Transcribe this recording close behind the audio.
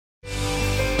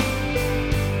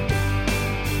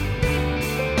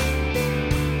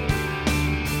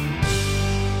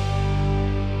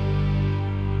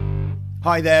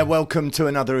Hi there, welcome to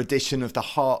another edition of The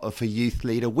Heart of a Youth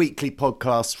Leader, weekly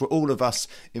podcast for all of us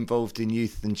involved in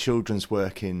youth and children's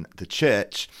work in the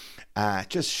church.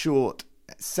 Just short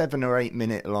 7 or 8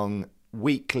 minute long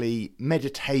weekly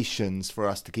meditations for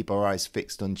us to keep our eyes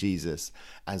fixed on Jesus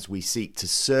as we seek to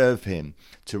serve him,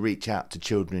 to reach out to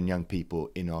children and young people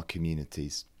in our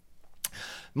communities.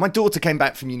 My daughter came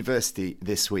back from university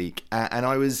this week and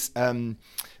I was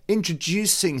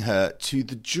introducing her to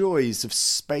the joys of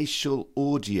spatial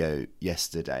audio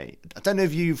yesterday. I don't know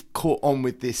if you've caught on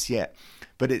with this yet,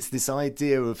 but it's this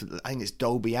idea of, I think it's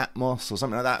Dolby Atmos or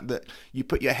something like that you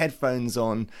put your headphones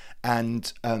on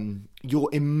and you're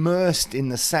immersed in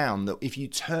the sound, that if you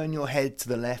turn your head to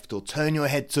the left or turn your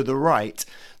head to the right,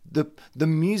 the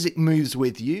music moves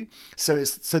with you. So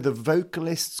the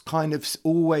vocalist kind of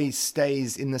always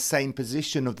stays in the same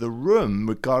position of the room,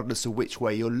 regardless of which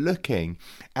way you're looking.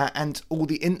 And all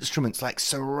the instruments like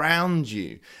surround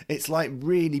you. It's like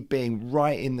really being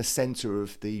right in the center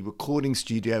of the recording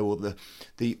studio or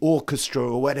the orchestra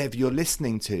or whatever you're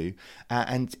listening to.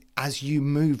 And as you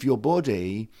move your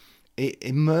body, it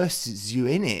immerses you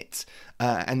in it.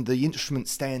 And the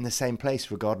instruments stay in the same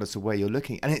place regardless of where you're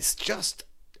looking. And it's just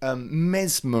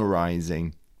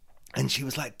mesmerizing. And she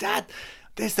was like, "Dad,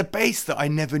 there's the bass that I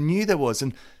never knew there was,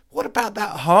 and what about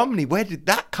that harmony? Where did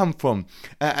that come from?"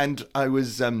 And I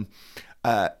was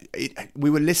we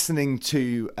were listening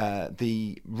to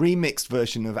the remixed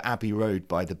version of Abbey Road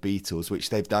by the Beatles,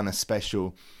 which they've done a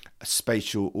spatial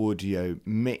audio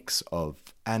mix of,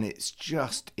 and it's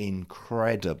just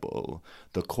incredible,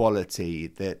 the quality,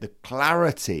 the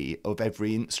clarity of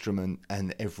every instrument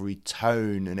and every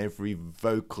tone and every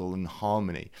vocal and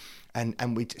harmony, and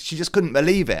she just couldn't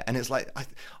believe it. And it's like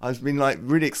I've been like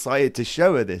really excited to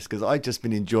show her this, because I've just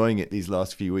been enjoying it these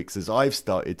last few weeks as I've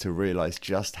started to realize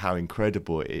just how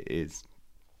incredible it is.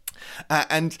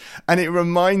 And it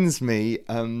reminds me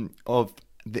of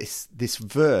this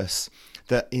verse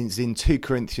that is in 2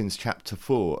 Corinthians chapter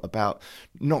 4 about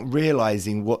not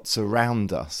realizing what's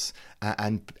around us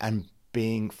and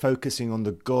focusing on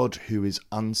the God who is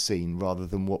unseen rather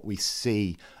than what we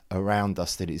see around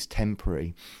us that is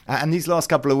temporary. And these last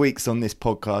couple of weeks on this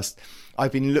podcast,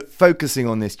 I've been focusing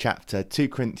on this chapter, 2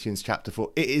 Corinthians chapter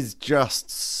 4. It is just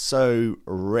so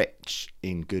rich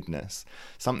in goodness,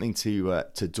 something to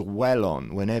dwell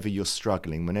on whenever you're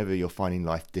struggling, whenever you're finding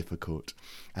life difficult,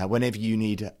 whenever you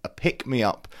need a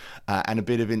pick-me-up and a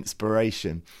bit of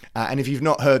inspiration. And if you've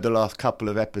not heard the last couple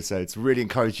of episodes, really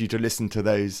encourage you to listen to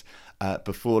those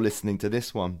before listening to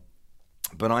this one.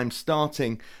 But I'm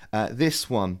starting this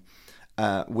one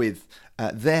with,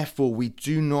 "Therefore we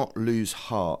do not lose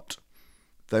heart.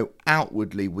 Though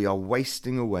outwardly we are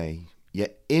wasting away,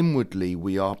 yet inwardly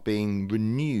we are being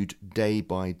renewed day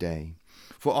by day.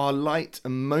 For our light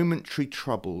and momentary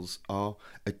troubles are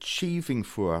achieving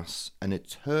for us an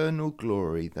eternal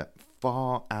glory that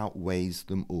far outweighs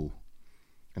them all."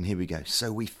 And here we go.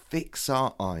 "So we fix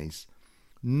our eyes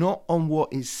not on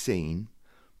what is seen,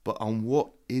 but on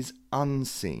what is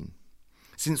unseen.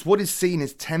 Since what is seen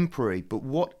is temporary, but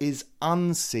what is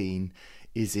unseen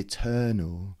is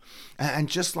eternal." And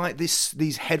just like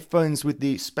these headphones with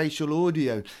the spatial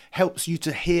audio helps you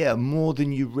to hear more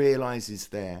than you realize is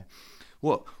there.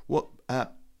 What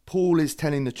Paul is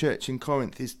telling the church in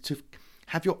Corinth is to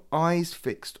have your eyes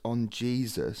fixed on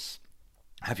Jesus.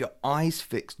 Have your eyes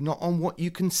fixed not on what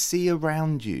you can see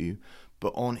around you,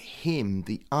 but on him,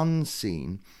 the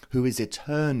unseen, who is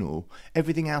eternal.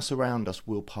 Everything else around us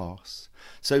will pass.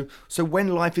 So when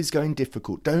life is going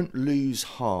difficult, don't lose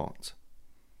heart.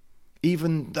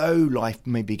 Even though life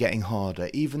may be getting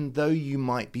harder, even though you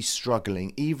might be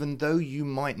struggling, even though you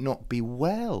might not be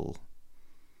well,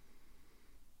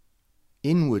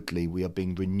 inwardly we are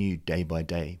being renewed day by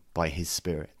day by his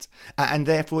Spirit. And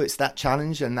therefore it's that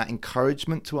challenge and that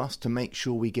encouragement to us to make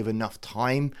sure we give enough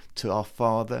time to our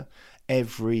Father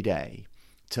every day,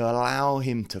 to allow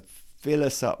him to fill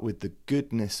us up with the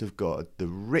goodness of God, the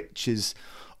riches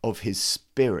of his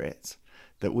Spirit,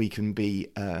 that we can be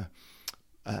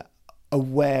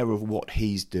aware of what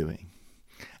he's doing.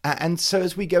 And so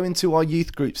as we go into our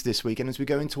youth groups this week, and as we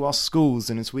go into our schools,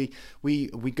 and as we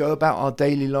go about our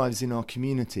daily lives in our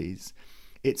communities,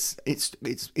 it's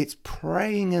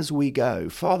praying as we go.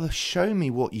 Father, show me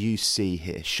what you see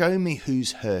here. Show me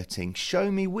who's hurting.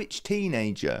 Show me which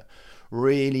teenager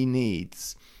really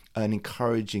needs an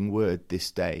encouraging word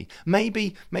this day.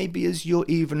 Maybe as you're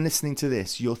even listening to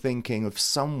this, you're thinking of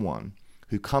someone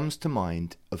who comes to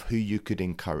mind of who you could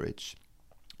encourage.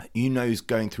 is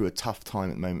going through a tough time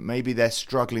at the moment. Maybe they're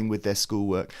struggling with their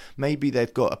schoolwork. Maybe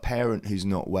they've got a parent who's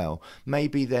not well.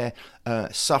 Maybe they're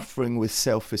suffering with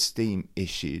self-esteem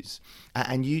issues.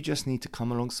 And you just need to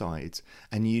come alongside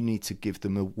and you need to give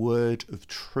them a word of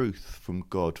truth from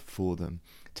God for them.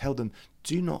 Tell them,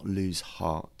 do not lose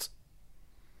heart.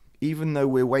 Even though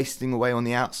we're wasting away on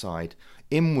the outside,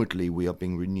 inwardly we are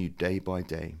being renewed day by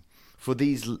day. For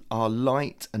these are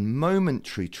light and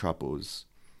momentary troubles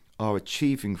are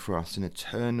achieving for us an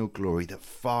eternal glory that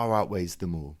far outweighs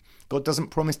them all. God doesn't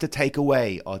promise to take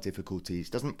away our difficulties,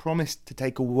 doesn't promise to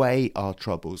take away our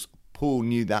troubles. Paul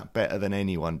knew that better than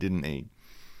anyone, didn't he?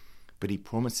 But he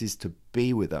promises to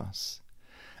be with us.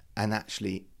 And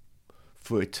actually,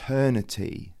 for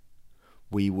eternity,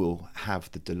 we will have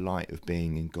the delight of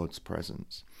being in God's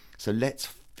presence. So let's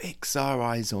fix our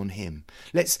eyes on him.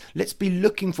 Let's be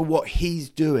looking for what he's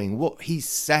doing, what he's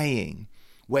saying,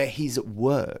 where he's at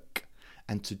work,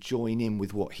 and to join in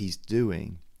with what he's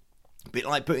doing. A bit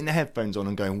like putting the headphones on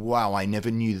and going, wow, I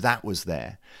never knew that was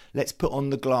there. Let's put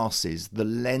on the glasses, the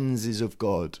lenses of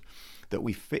God, that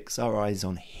we fix our eyes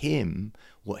on him,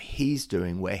 what he's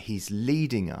doing, where he's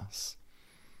leading us,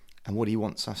 and what he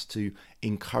wants us to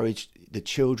encourage the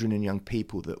children and young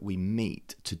people that we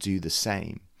meet to do the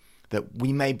same. That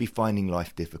we may be finding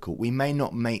life difficult. We may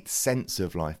not make sense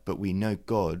of life, but we know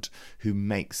God who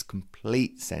makes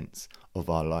complete sense of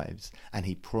our lives. And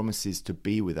he promises to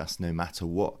be with us no matter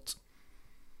what.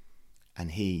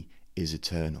 And he is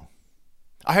eternal.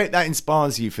 I hope that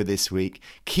inspires you for this week.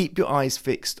 Keep your eyes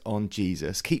fixed on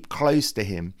Jesus. Keep close to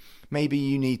him. Maybe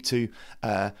you need to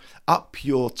up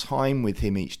your time with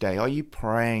him each day. Are you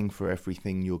praying for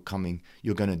everything you're going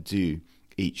to do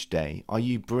each day? Are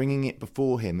you bringing it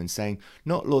before him and saying,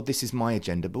 not Lord, this is my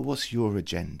agenda, but what's your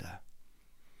agenda?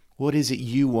 What is it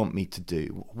you want me to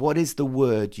do? What is the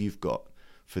word you've got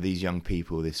for these young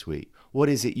people this week? What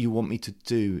is it you want me to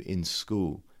do in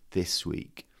school this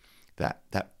week that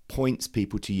points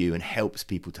people to you and helps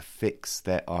people to fix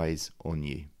their eyes on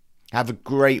you? Have a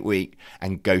great week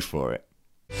and go for it.